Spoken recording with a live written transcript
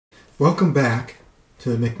Welcome back to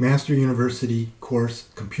the McMaster University course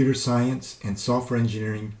Computer Science and Software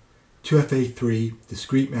Engineering 2FA3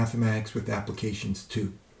 Discrete Mathematics with Applications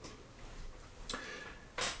 2.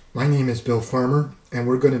 My name is Bill Farmer, and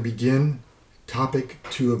we're going to begin topic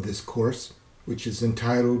 2 of this course, which is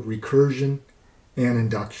entitled Recursion and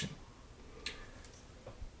Induction.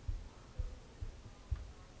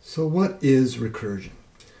 So what is recursion?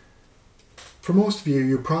 For most of you,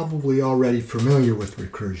 you're probably already familiar with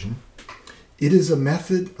recursion. It is a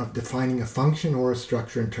method of defining a function or a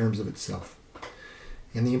structure in terms of itself.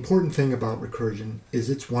 And the important thing about recursion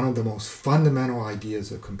is it's one of the most fundamental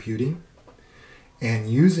ideas of computing.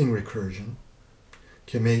 And using recursion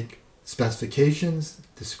can make specifications,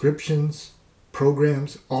 descriptions,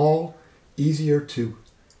 programs all easier to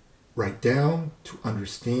write down, to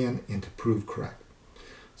understand, and to prove correct.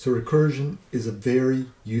 So recursion is a very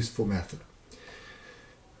useful method.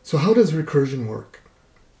 So how does recursion work?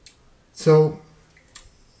 So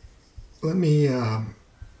let me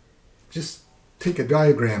just take a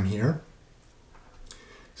diagram here.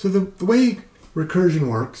 So the way recursion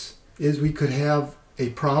works is we could have a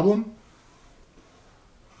problem,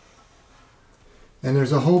 and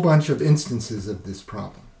there's a whole bunch of instances of this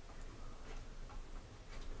problem.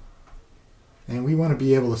 And we want to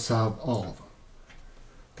be able to solve all of them.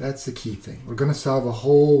 That's the key thing. We're going to solve a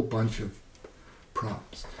whole bunch of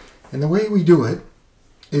problems. And the way we do it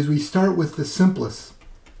is we start with the simplest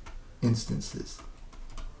instances.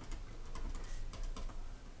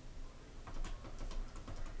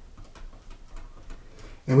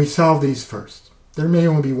 And we solve these first. There may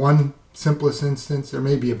only be one simplest instance, there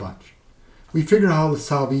may be a bunch. We figure out how to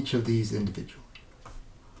solve each of these individually.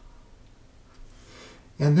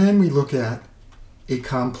 And then we look at a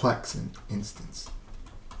complex instance,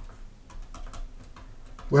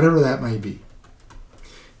 whatever that may be.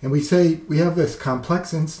 And we say we have this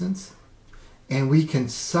complex instance, and we can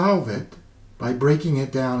solve it by breaking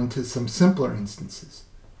it down into some simpler instances.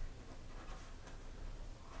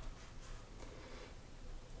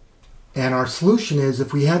 And our solution is,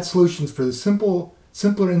 if we had solutions for the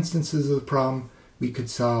simpler instances of the problem, we could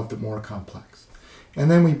solve the more complex. And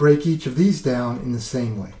then we break each of these down in the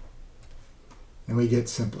same way, and we get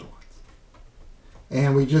simpler ones.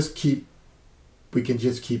 And we can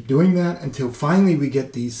just keep doing that until finally we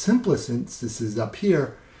get these simplest instances up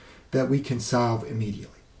here that we can solve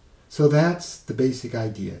immediately. So that's the basic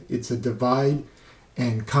idea. It's a divide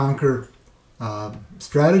and conquer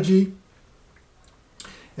strategy.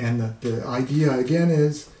 And the idea again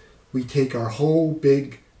is we take our whole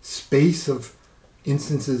big space of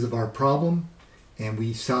instances of our problem and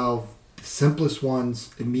we solve the simplest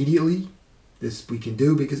ones immediately. This we can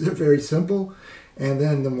do because they're very simple. And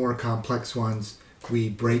then the more complex ones we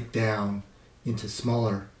break down into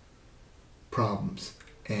smaller problems,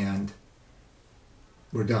 and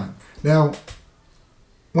we're done. Now,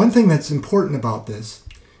 one thing that's important about this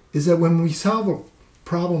is that when we solve a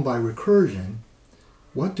problem by recursion,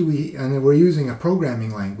 and we're using a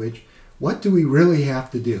programming language, what do we really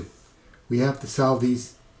have to do? We have to solve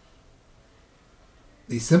these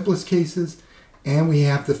simplest cases, and we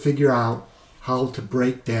have to figure out how to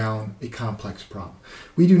break down a complex problem.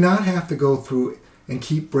 We do not have to go through and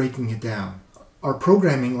keep breaking it down. Our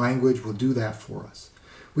programming language will do that for us.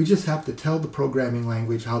 We just have to tell the programming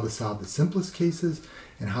language how to solve the simplest cases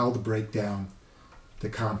and how to break down the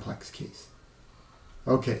complex case.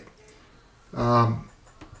 Okay. So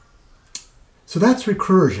that's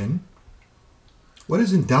recursion. What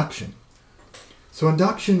is induction? So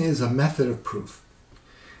induction is a method of proof.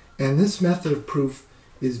 And this method of proof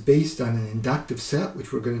is based on an inductive set,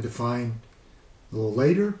 which we're going to define a little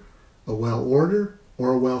later, a well-ordered,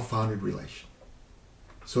 or a well-founded relation.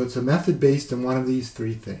 So it's a method based on one of these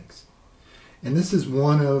three things. And this is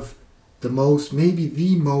one of the most, maybe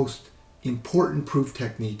the most important proof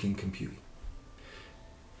technique in computing.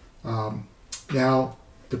 Now,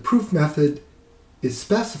 the proof method is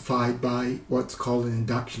specified by what's called an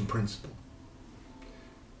induction principle.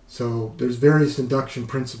 So there's various induction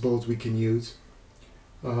principles we can use.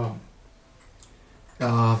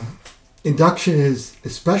 Induction is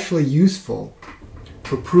especially useful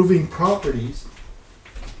for proving properties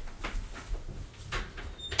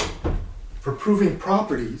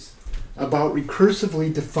about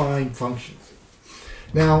recursively defined functions.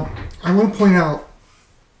 Now, I want to point out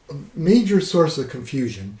a major source of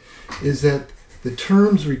confusion is that the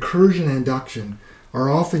terms recursion and induction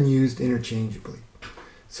are often used interchangeably.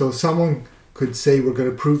 So someone could say we're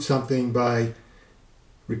going to prove something by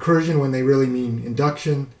recursion when they really mean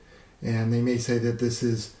induction, and they may say that this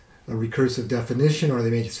is a recursive definition, or they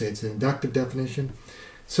may say it's an inductive definition.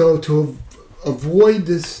 So to avoid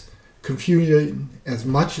this confusion as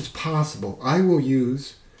much as possible, I will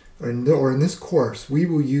use, or in this course, we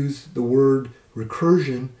will use the word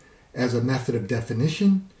recursion as a method of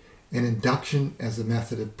definition and induction as a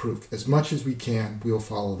method of proof. As much as we can, we'll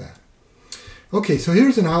follow that. Okay, so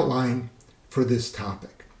here's an outline for this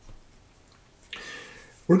topic.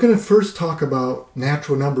 We're going to first talk about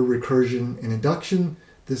natural number recursion and induction.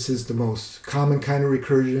 This is the most common kind of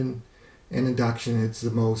recursion and induction. It's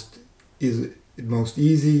the most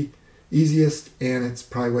easiest, and it's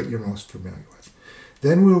probably what you're most familiar with.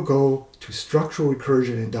 Then we'll go to structural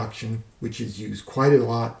recursion and induction, which is used quite a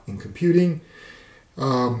lot in computing.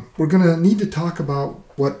 We're going to need to talk about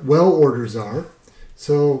what well orders are.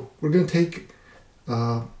 So we're going to take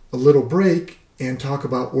a little break and talk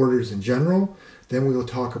about orders in general. Then we will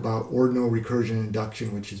talk about ordinal recursion and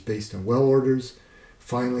induction, which is based on well orders.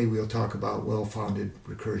 Finally, we'll talk about well-founded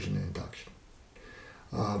recursion and induction.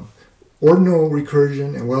 Ordinal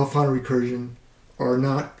recursion and well-founded recursion are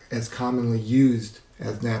not as commonly used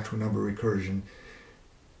as natural number recursion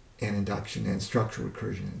and induction and structural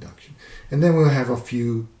recursion and induction. And then we'll have a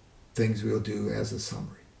few things we'll do as a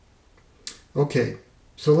summary. Okay,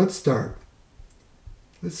 so let's start.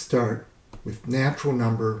 Let's start with natural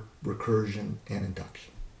number recursion and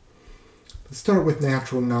induction. Let's start with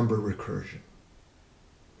natural number recursion.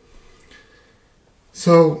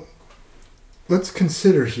 So let's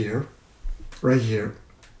consider here, right here,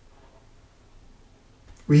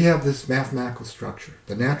 we have this mathematical structure,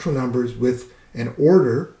 the natural numbers with an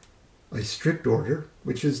order, a strict order,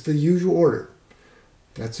 which is the usual order.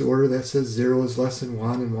 That's the order that says 0 is less than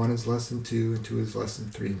 1, and 1 is less than 2, and 2 is less than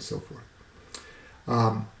 3, and so forth.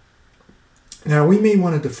 Now, we may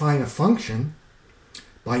want to define a function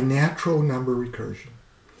by natural number recursion.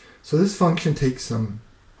 So this function takes some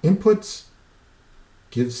inputs,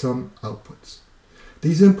 gives some outputs.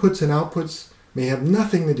 These inputs and outputs may have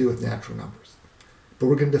nothing to do with natural numbers, but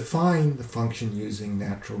we're going to define the function using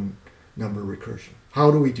natural number recursion.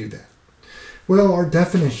 How do we do that? Well, our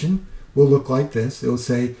definition will look like this. It will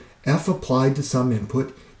say f applied to some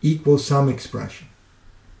input equals some expression.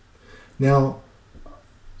 Now,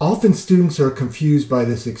 often students are confused by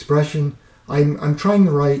this expression. I'm trying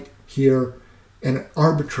to write here an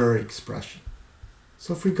arbitrary expression.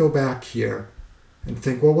 So if we go back here and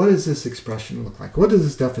think, well, what does this expression look like? What does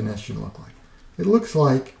this definition look like? It looks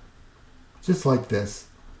like just like this.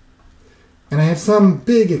 And I have some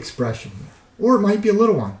big expression here, or it might be a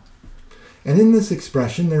little one. And in this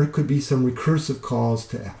expression, there could be some recursive calls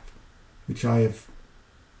to f, which I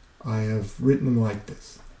have written them like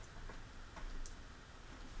this.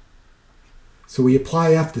 So we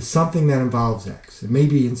apply f to something that involves x. And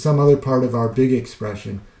maybe in some other part of our big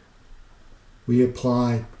expression, we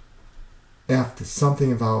apply f to something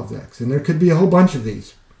that involves x. And there could be a whole bunch of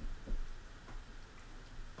these.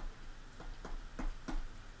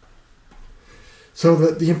 So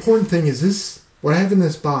the important thing is this, what I have in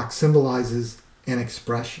this box symbolizes an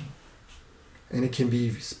expression. And it can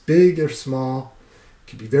be big or small,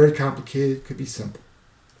 it can be very complicated, it could be simple.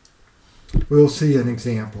 We'll see an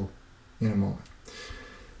example in a moment.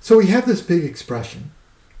 So we have this big expression,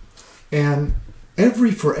 and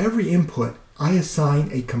for every input, I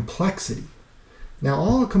assign a complexity. Now,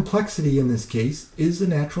 all the complexity in this case is a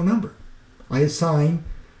natural number. I assign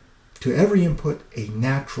to every input a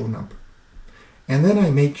natural number. And then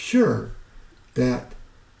I make sure that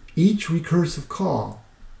each recursive call,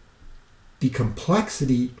 the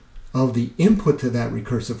complexity of the input to that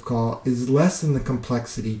recursive call is less than the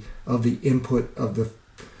complexity of the input of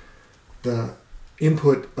the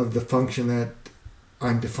input of the function that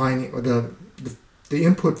I'm defining, or the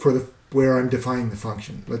input for where I'm defining the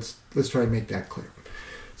function. Let's try to make that clear.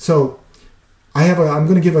 So I'm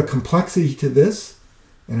going to give a complexity to this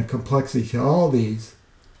and a complexity to all these.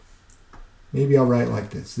 Maybe I'll write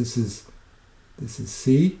like this. This is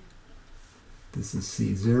C. This is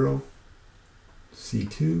C0,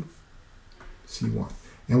 C2, C1.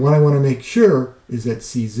 And what I want to make sure is that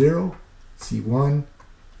C0, C1,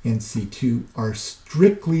 and C2 are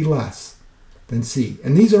strictly less than C.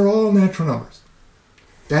 And these are all natural numbers.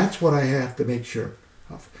 That's what I have to make sure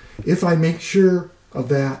of. If I make sure of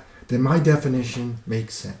that, then my definition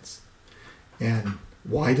makes sense. And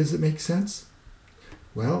why does it make sense?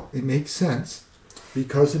 Well, it makes sense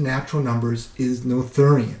because the natural numbers is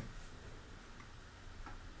Noetherian.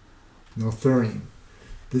 Noetherian.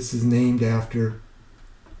 This is named after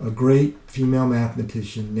a great female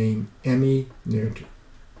mathematician named Emmy Noether.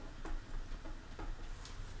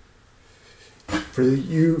 For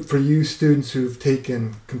you students who've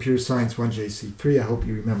taken Computer Science 1 JC3, I hope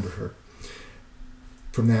you remember her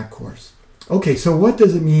from that course. Okay, so what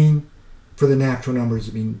does it mean for the natural numbers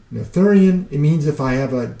to be Noetherian. It means if I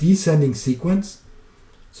have a descending sequence,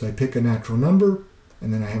 so I pick a natural number,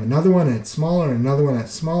 and then I have another one and it's smaller, and another one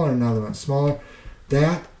that's smaller, and another one smaller,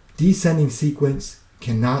 that descending sequence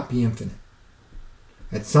cannot be infinite.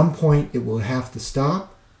 At some point it will have to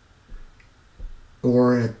stop,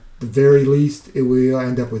 or at the very least it will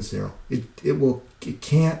end up with 0. It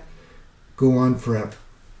can't go on forever.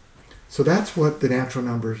 So that's what the natural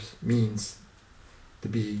numbers means to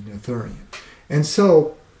be Noetherian. And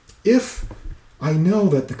so if I know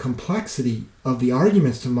that the complexity of the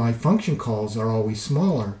arguments to my function calls are always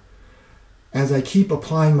smaller, as I keep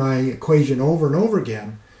applying my equation over and over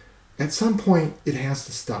again, at some point it has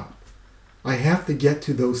to stop. I have to get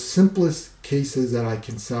to those simplest cases that I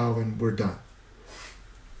can solve, and we're done.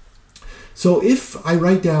 So if I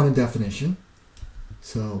write down a definition,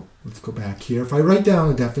 so let's go back here. If I write down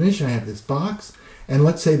a definition, I have this box, and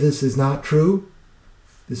let's say this is not true.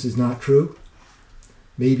 This is not true.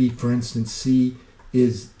 Maybe, for instance, C2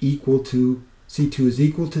 is equal to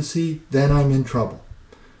C, then I'm in trouble.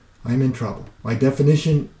 I'm in trouble. My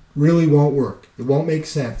definition really won't work. It won't make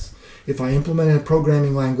sense. If I implement a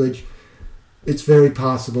programming language, it's very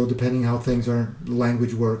possible, depending how the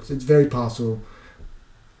language works, it's very possible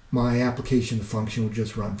my application of the function will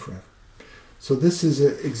just run forever. So this is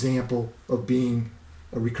an example of being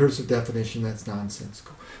a recursive definition that's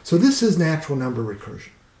nonsensical. So this is natural number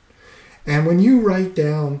recursion. And when you write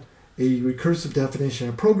down a recursive definition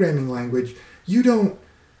in a programming language, you don't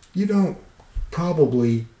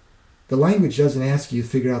probably, the language doesn't ask you to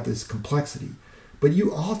figure out this complexity, but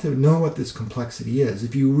you ought to know what this complexity is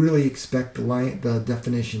if you really expect the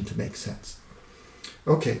definition to make sense.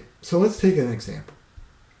 Okay, so let's take an example.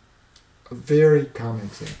 A very common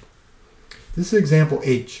example. This is example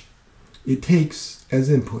H. It takes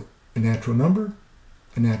as input a natural number,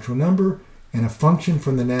 and a function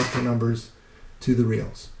from the natural numbers to the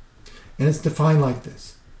reals. And it's defined like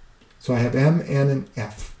this. So I have m, n, and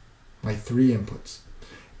f, my 3 inputs.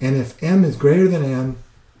 And if m is greater than n,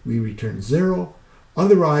 we return 0.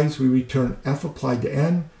 Otherwise, we return f applied to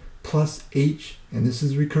n plus h, and this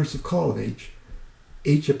is a recursive call of h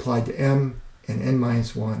applied to m, and n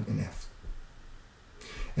minus 1 and f.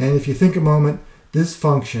 And if you think a moment, this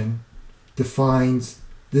function defines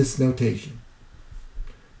this notation.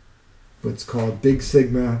 What's called big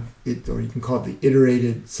sigma, or you can call it the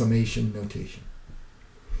iterated summation notation.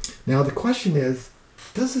 Now the question is,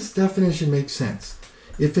 does this definition make sense?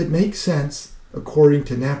 If it makes sense, according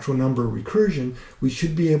to natural number recursion, we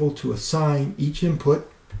should be able to assign each input,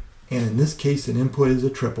 and in this case an input is a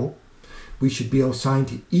triple. We should be able to assign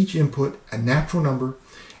to each input a natural number,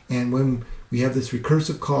 and when we have this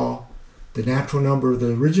recursive call, the natural number of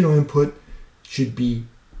the original input should be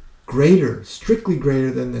greater, strictly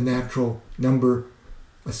greater than the natural number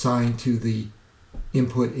assigned to the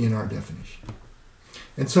input in our definition.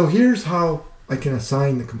 And so here's how I can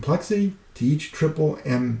assign the complexity to each triple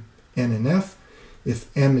m, n, and f.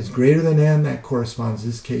 If m is greater than n, that corresponds, in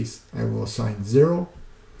this case, I will assign 0.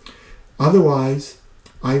 Otherwise,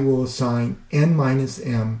 I will assign n minus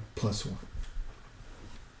m plus 1.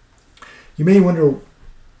 You may wonder,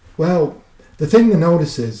 well, the thing to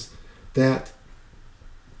notice is that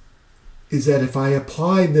if I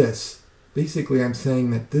apply this, basically I'm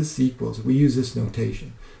saying that this equals, we use this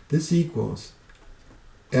notation, this equals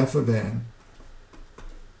f of n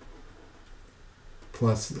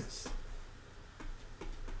plus this.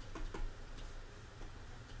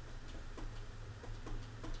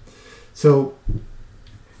 So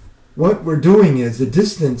what we're doing is the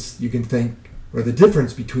distance, you can think, or the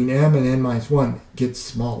difference between m and n minus 1 gets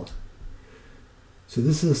smaller. So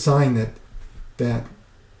this is a sign that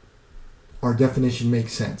our definition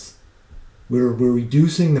makes sense. We're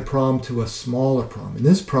reducing the problem to a smaller problem. In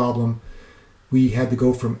this problem, we had to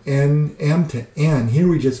go from m to n. Here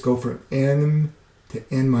we just go from m to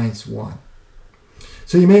n minus 1.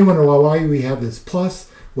 So you may wonder, well, why do we have this plus?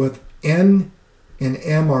 Well, if n and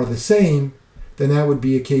m are the same, then that would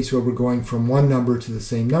be a case where we're going from one number to the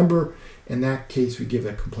same number. In that case, we give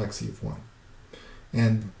a complexity of 1.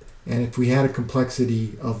 And if we had a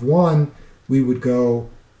complexity of 1, we would go,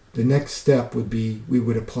 the next step would be, we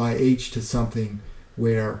would apply h to something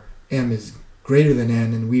where m is greater than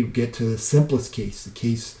n, and we would get to the simplest case, the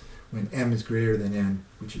case when m is greater than n,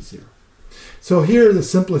 which is 0. So here, the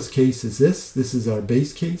simplest case is this. This is our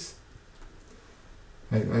base case.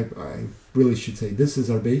 I really should say this is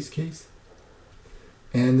our base case.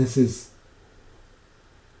 And this is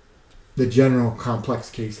the general complex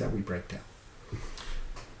case that we break down.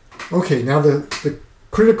 Okay, now the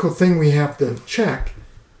critical thing we have to check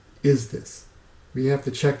is this. We have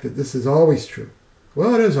to check that this is always true.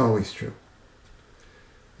 Well, it is always true.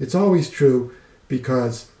 It's always true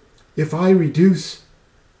because if I reduce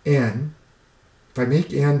n, if I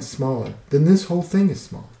make n smaller, then this whole thing is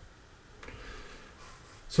smaller.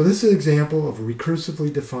 So this is an example of a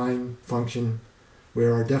recursively defined function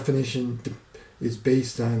where our definition is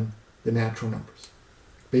based on the natural numbers,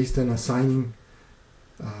 based on assigning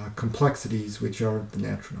complexities, which are the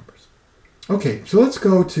natural numbers. Okay, so let's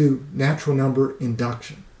go to natural number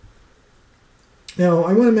induction. Now,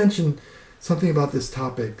 I want to mention something about this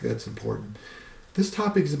topic that's important. This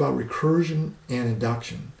topic is about recursion and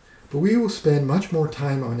induction, but we will spend much more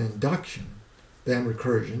time on induction than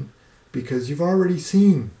recursion because you've already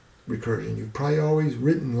seen recursion. You've probably always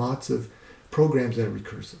written lots of programs that are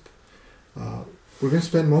recursive. We're going to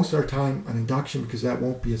spend most of our time on induction because that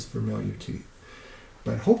won't be as familiar to you.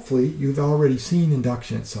 But hopefully you've already seen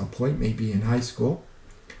induction at some point, maybe in high school.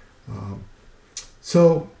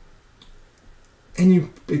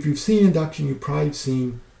 If you've seen induction, you've probably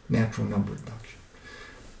seen natural number induction.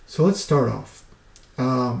 So let's start off.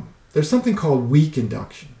 There's something called weak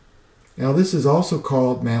induction. Now this is also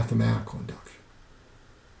called mathematical induction.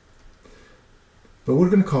 But we're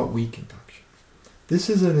going to call it weak induction. This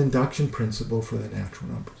is an induction principle for the natural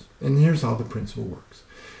numbers. And here's how the principle works.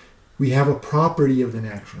 We have a property of the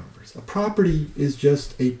natural numbers. A property is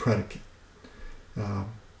just a predicate.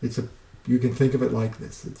 You can think of it like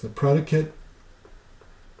this. It's a predicate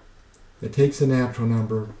that takes a natural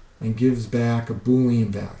number and gives back a Boolean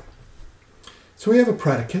value. So we have a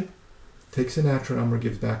predicate, takes a natural number,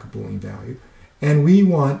 gives back a Boolean value, and we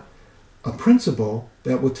want a principle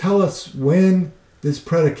that will tell us when this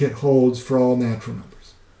predicate holds for all natural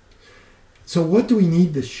numbers. So what do we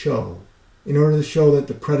need to show in order to show that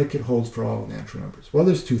the predicate holds for all natural numbers? Well,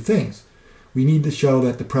 there's two things. We need to show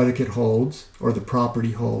that the predicate holds, or the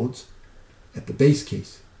property holds, at the base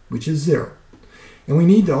case, which is 0. And we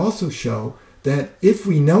need to also show that if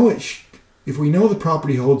we know the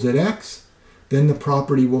property holds at x, then the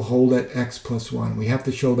property will hold at x plus 1. We have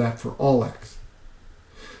to show that for all x.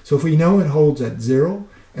 So if we know it holds at 0,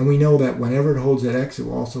 and we know that whenever it holds at x, it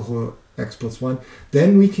will also hold x plus 1,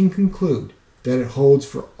 then we can conclude that it holds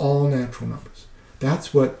for all natural numbers.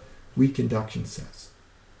 That's what weak induction says.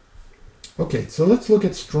 Okay, so let's look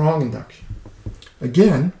at strong induction.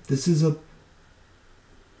 Again, this is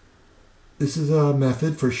a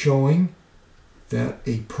method for showing that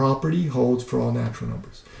a property holds for all natural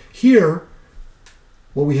numbers. Here,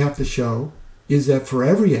 what we have to show is that for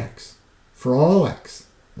every x, for all x,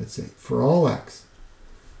 let's say, for all x,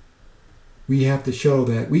 we have to show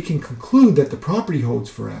that we can conclude that the property holds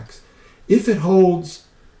for x if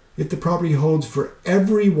the property holds for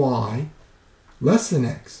every y less than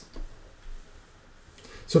x.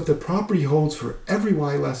 So if the property holds for every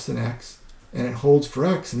y less than x, and it holds for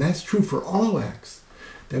x, and that's true for all x,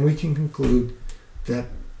 then we can conclude that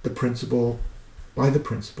by the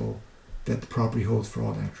principle, that the property holds for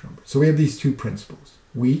all natural numbers. So we have these two principles,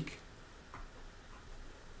 weak,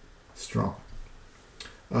 strong.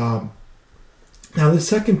 Now the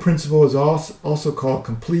second principle is also called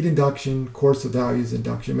complete induction, course of values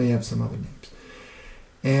induction, it may have some other names.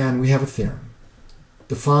 And we have a theorem.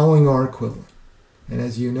 The following are equivalent. And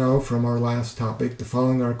as you know from our last topic, the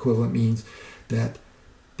following are equivalent means that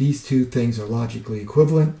these two things are logically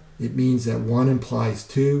equivalent. It means that 1 implies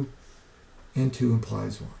 2 and 2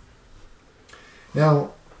 implies 1.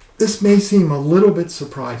 Now, this may seem a little bit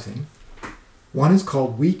surprising. One is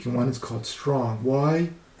called weak and one is called strong. Why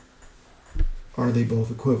are they both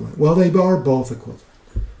equivalent? Well, they are both equivalent.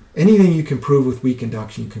 Anything you can prove with weak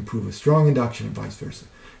induction, you can prove with strong induction and vice versa.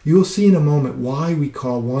 You will see in a moment why we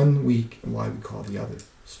call one weak and why we call the other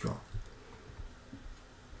strong.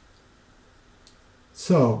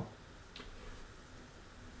 So,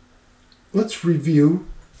 let's review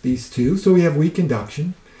these two. So we have weak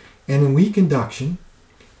induction, and in weak induction,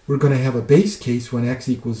 we're going to have a base case when x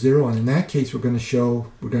equals 0, and in that case we're going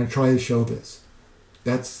to try to show this.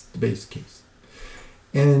 That's the base case.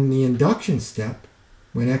 And in the induction step,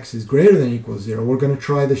 when x is greater than or equals 0, we're going to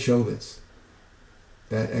try to show this,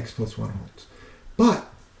 that x plus 1 holds. But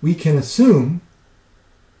we can assume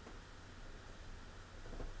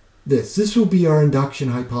this. This will be our induction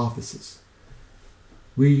hypothesis.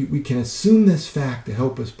 We can assume this fact to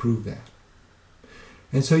help us prove that.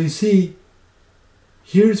 And so you see,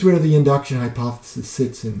 here's where the induction hypothesis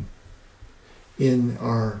sits in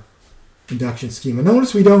our induction schema.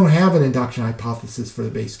 Notice we don't have an induction hypothesis for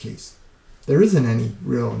the base case. There isn't any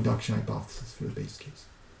real induction hypothesis for the base case.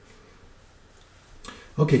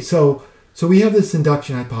 Okay, so we have this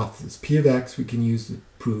induction hypothesis. P of x we can use to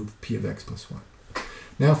prove P of x plus 1.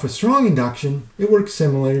 Now for strong induction, it works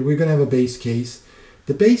similarly. We're going to have a base case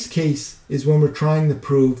The base case is when we're trying to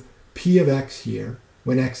prove p of x here,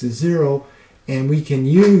 when x is 0, and we can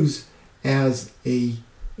use as a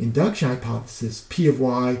induction hypothesis p of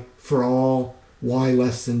y for all y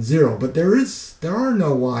less than 0. But there are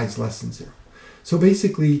no y's less than 0. So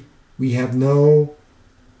basically, we have no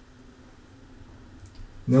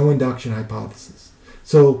induction hypothesis.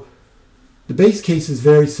 So the base case is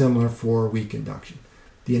very similar for weak induction.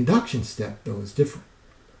 The induction step, though, is different.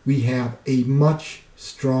 We have a much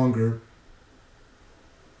stronger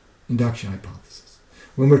induction hypothesis.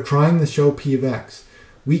 When we're trying to show p of x,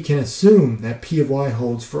 we can assume that p of y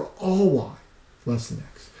holds for all y less than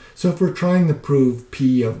x. So if we're trying to prove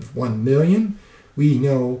p of 1 million, we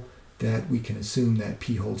know that we can assume that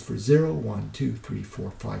p holds for 0, 1, 2, 3,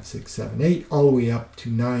 4, 5, 6, 7, 8, all the way up to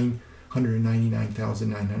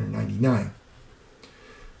 999,999.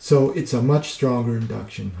 So it's a much stronger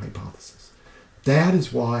induction hypothesis. That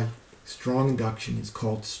is why strong induction is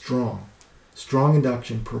called strong. Strong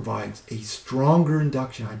induction provides a stronger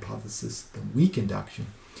induction hypothesis than weak induction,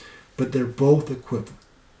 but they're both equivalent.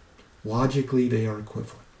 Logically, they are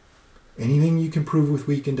equivalent. Anything you can prove with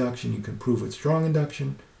weak induction, you can prove with strong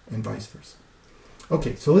induction, and vice versa.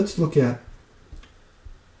 Okay, so let's look at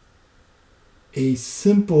a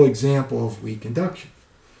simple example of weak induction.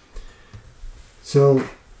 So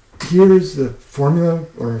here's the formula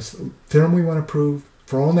or theorem we want to prove.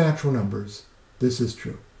 For all natural numbers, this is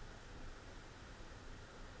true.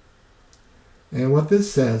 And what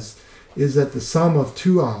this says is that the sum of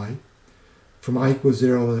 2I from I equals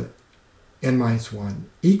 0 to n minus 1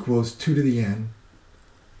 equals 2 to the n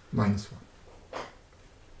minus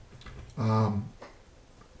 1.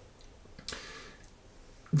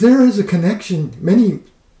 There is a connection.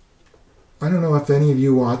 I don't know if any of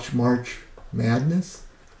you watch March Madness,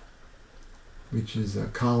 which is a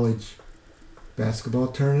college basketball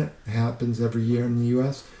tournament. It happens every year in the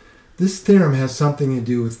U.S. This theorem has something to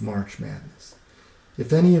do with March Madness.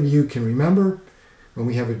 If any of you can remember, when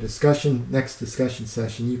we have a next discussion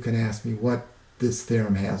session, you can ask me what this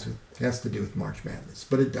theorem has to do with March Madness,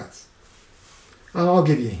 but it does. I'll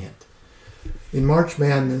give you a hint. In March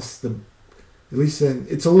Madness,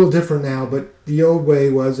 it's a little different now, but the old way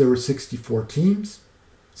was there were 64 teams,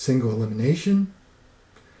 single elimination,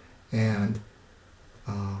 and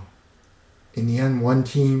in the end, one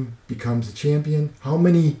team becomes the champion. How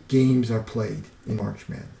many games are played in March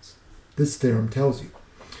Madness? This theorem tells you.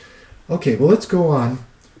 Okay, well, let's go on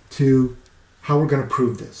to how we're going to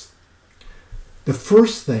prove this. The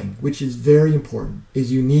first thing, which is very important,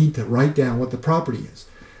 is you need to write down what the property is.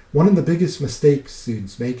 One of the biggest mistakes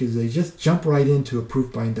students make is they just jump right into a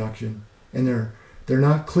proof by induction, and they're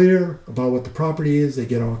not clear about what the property is. They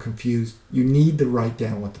get all confused. You need to write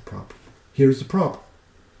down what the property is. Here's the property.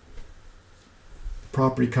 The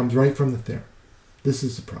property comes right from the theorem. This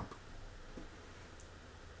is the property.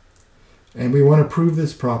 And we want to prove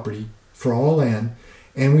this property for all n,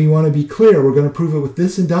 and we want to be clear. We're going to prove it with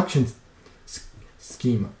this induction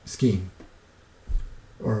scheme,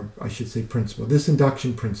 or I should say principle. This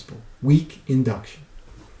induction principle, weak induction.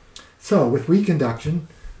 So with weak induction,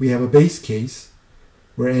 we have a base case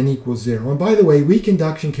where n equals 0. And by the way, weak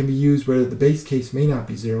induction can be used where the base case may not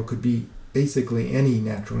be 0. It could be basically any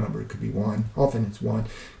natural number. It could be 1. Often it's 1.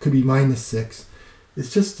 It could be minus 6.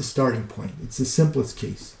 It's just the starting point. It's the simplest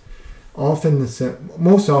case.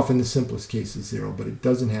 Most often the simplest case is 0, but it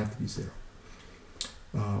doesn't have to be 0.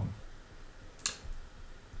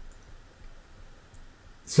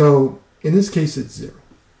 So in this case it's 0.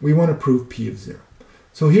 We want to prove p of 0.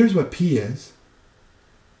 So here's what p is.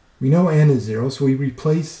 We know n is 0, so we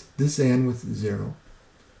replace this n with 0.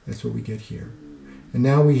 That's what we get here. And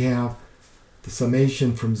now we have the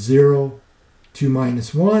summation from 0 to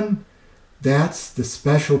minus 1. That's the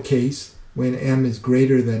special case when m is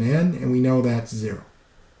greater than n, and we know that's 0.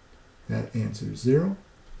 That answer is 0.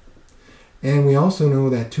 And we also know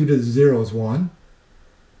that 2 to the 0 is 1.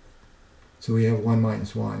 So we have 1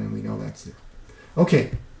 minus 1, and we know that's 0.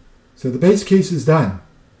 Okay, so the base case is done.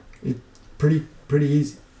 It's pretty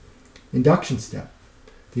easy. Induction step.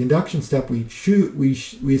 The induction step, we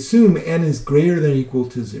assume n is greater than or equal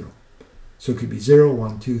to 0. So it could be 0,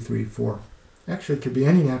 1, 2, 3, 4. Actually, it could be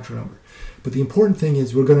any natural number. But the important thing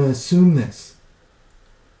is we're going to assume this.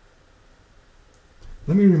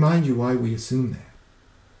 Let me remind you why we assume that.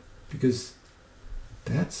 Because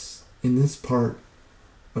that's in this part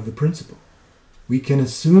of the principle. We can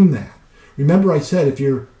assume that. Remember I said if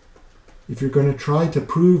you're going to try to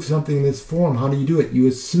prove something in this form, how do you do it? You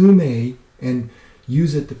assume A and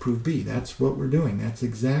use it to prove B. That's what we're doing. That's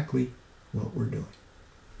exactly what we're doing.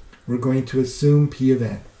 We're going to assume P of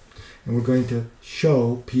n. And we're going to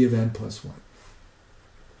show P of n plus 1.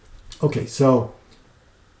 Okay, so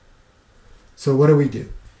what do?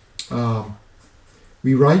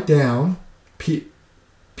 We write down P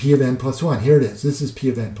of n plus 1. Here it is. This is P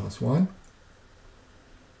of n plus 1.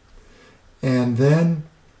 And then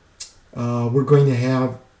we're going to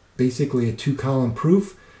have basically a 2-column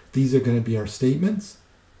proof. These are going to be our statements.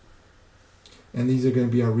 And these are going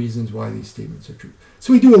to be our reasons why these statements are true.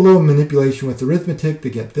 So we do a little manipulation with arithmetic to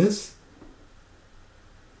get this.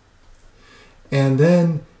 And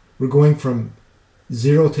then we're going from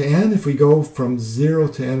 0 to n. If we go from 0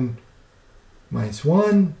 to n minus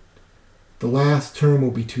 1, the last term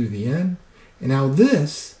will be 2 to the n. And now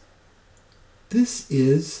this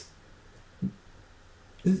is,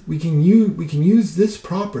 we can use this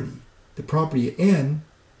property, the property of n,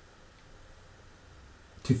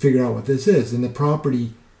 to figure out what this is. And the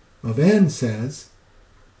property of n says,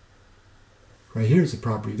 right here's the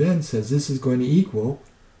property of n, says this is going to equal,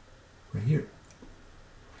 right here,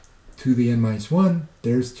 2 to the n minus 1,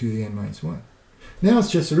 there's 2 to the n minus 1. Now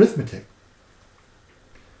it's just arithmetic.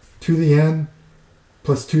 2 to the n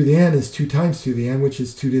plus 2 to the n is 2 times 2 to the n, which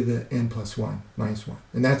is 2 to the n plus 1 minus 1.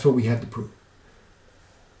 And that's what we had to prove.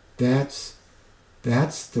 That's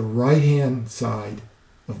the right-hand side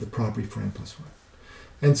of the property for n plus 1.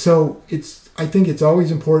 And so I think it's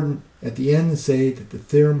always important at the end to say that the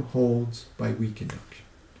theorem holds by weak induction.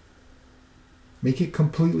 Make it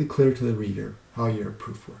completely clear to the reader how your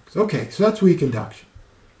proof works. Okay, so that's weak induction.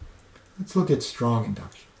 Let's look at strong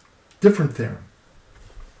induction. Different theorem.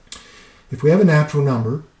 If we have a natural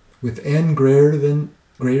number with n greater than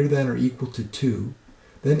or equal to 2,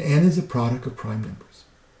 then n is a product of prime numbers.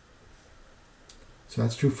 So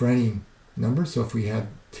that's true for any number. So if we had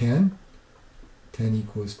 10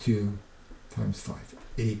 equals 2 times 5.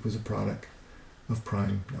 It equals a product of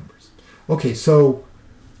prime numbers. Okay, so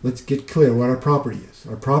let's get clear what our property is.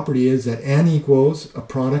 Our property is that n equals a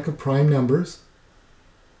product of prime numbers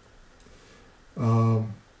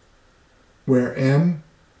where m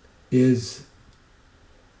is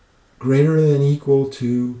greater than or equal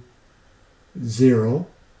to 0.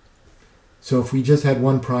 So if we just had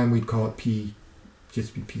one prime, we'd call it p,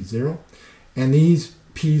 just be p0. And these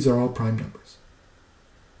p's are all prime numbers.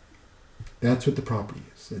 That's what the property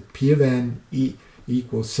is. That p of n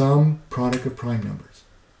equals some product of prime numbers,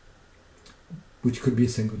 which could be a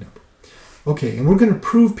single number. Okay, and we're going to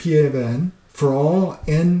prove p of n for all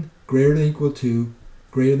n greater than or equal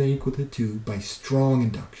to 2 by strong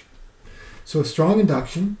induction. So a strong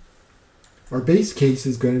induction, our base case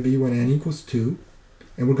is going to be when n equals 2,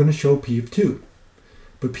 and we're going to show p of 2.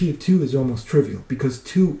 But p of 2 is almost trivial because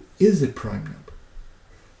 2 is a prime number.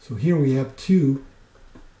 So here we have 2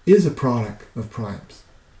 is a product of primes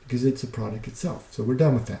because it's a product itself. So we're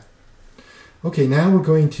done with that. Okay, now we're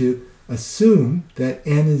going to assume that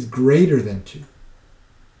n is greater than 2.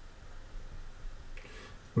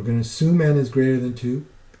 We're going to assume n is greater than 2,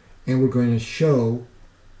 and we're going to show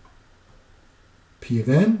p of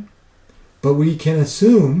n, but we can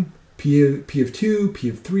assume p of 2, p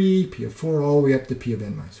of 3, p of 4, all the way up to p of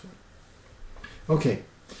n minus 1. Okay,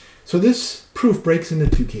 so this proof breaks into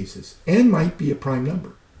two cases. N might be a prime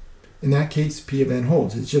number. In that case, p of n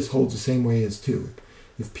holds. It just holds the same way as 2.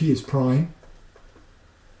 If p is prime,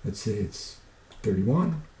 let's say it's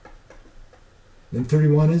 31, then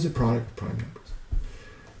 31 is a product of prime numbers.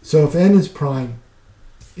 So if n is prime,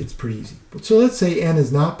 it's pretty easy. So let's say n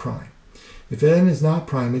is not prime. If n is not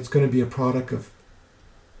prime, it's going to be a product of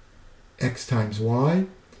x times y,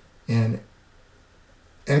 and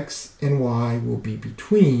x and y will be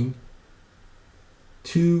between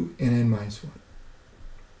 2 and n minus 1.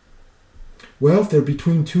 Well, if they're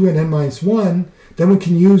between 2 and n minus 1, then we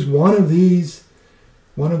can use one of these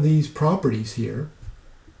properties here,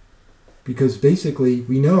 because basically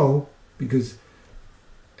we know, because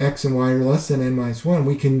x and y are less than n minus 1,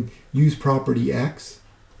 we can use property x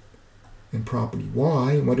and property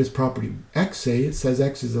y. And what does property x say? It says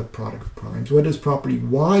x is a product of primes. What does property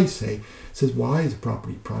y say? It says y is a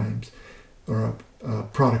property of primes, or a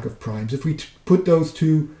product of primes. If we put those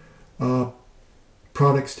two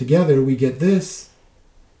products together, we get this,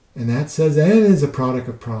 and that says n is a product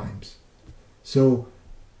of primes. So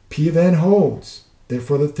p of n holds.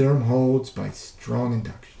 Therefore, the theorem holds by strong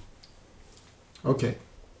induction. Okay.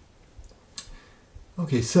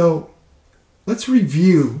 Okay, so let's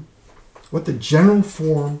review what the general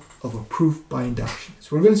form of a proof by induction is.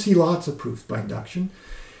 We're going to see lots of proofs by induction.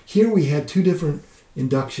 Here we had two different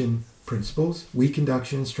induction principles, weak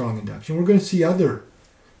induction and strong induction. We're going to see other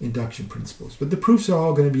induction principles, but the proofs are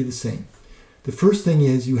all going to be the same. The first thing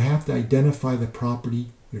is you have to identify the property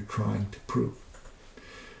you're trying to prove.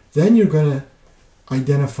 Then you're going to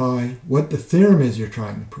identify what the theorem is you're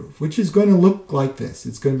trying to prove, which is going to look like this.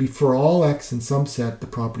 It's going to be for all x in some set, the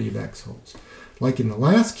property of x holds. Like in the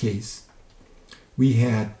last case, we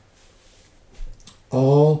had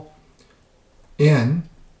all n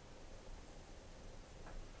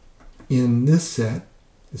in this set,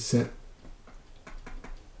 the set,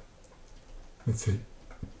 let's see,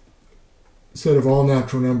 set of all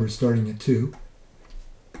natural numbers starting at 2.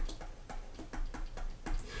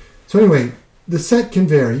 So anyway, the set can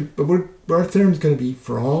vary, but our theorem is going to be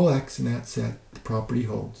for all x in that set, the property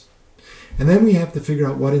holds. And then we have to figure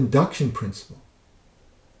out what induction principle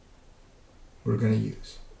we're going to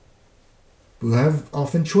use. We'll have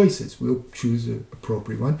often choices. We'll choose an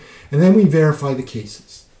appropriate one. And then we verify the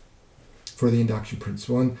cases for the induction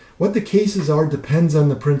principle. And what the cases are depends on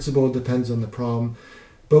the principle, depends on the problem.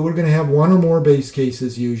 But we're going to have one or more base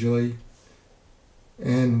cases usually,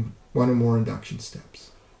 and one or more induction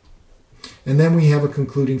steps. And then we have a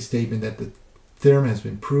concluding statement that the theorem has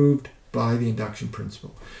been proved by the induction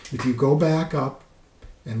principle. If you go back up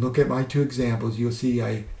and look at my 2 examples, you'll see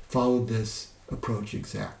I followed this approach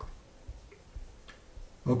exactly.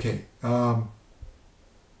 Okay.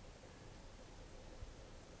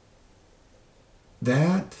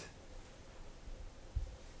 That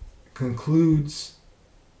concludes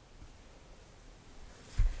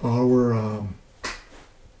our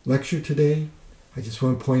lecture today. I just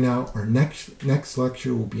want to point out our next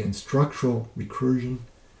lecture will be in structural recursion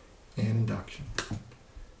and induction.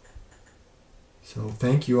 So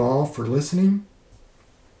thank you all for listening.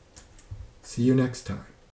 See you next time.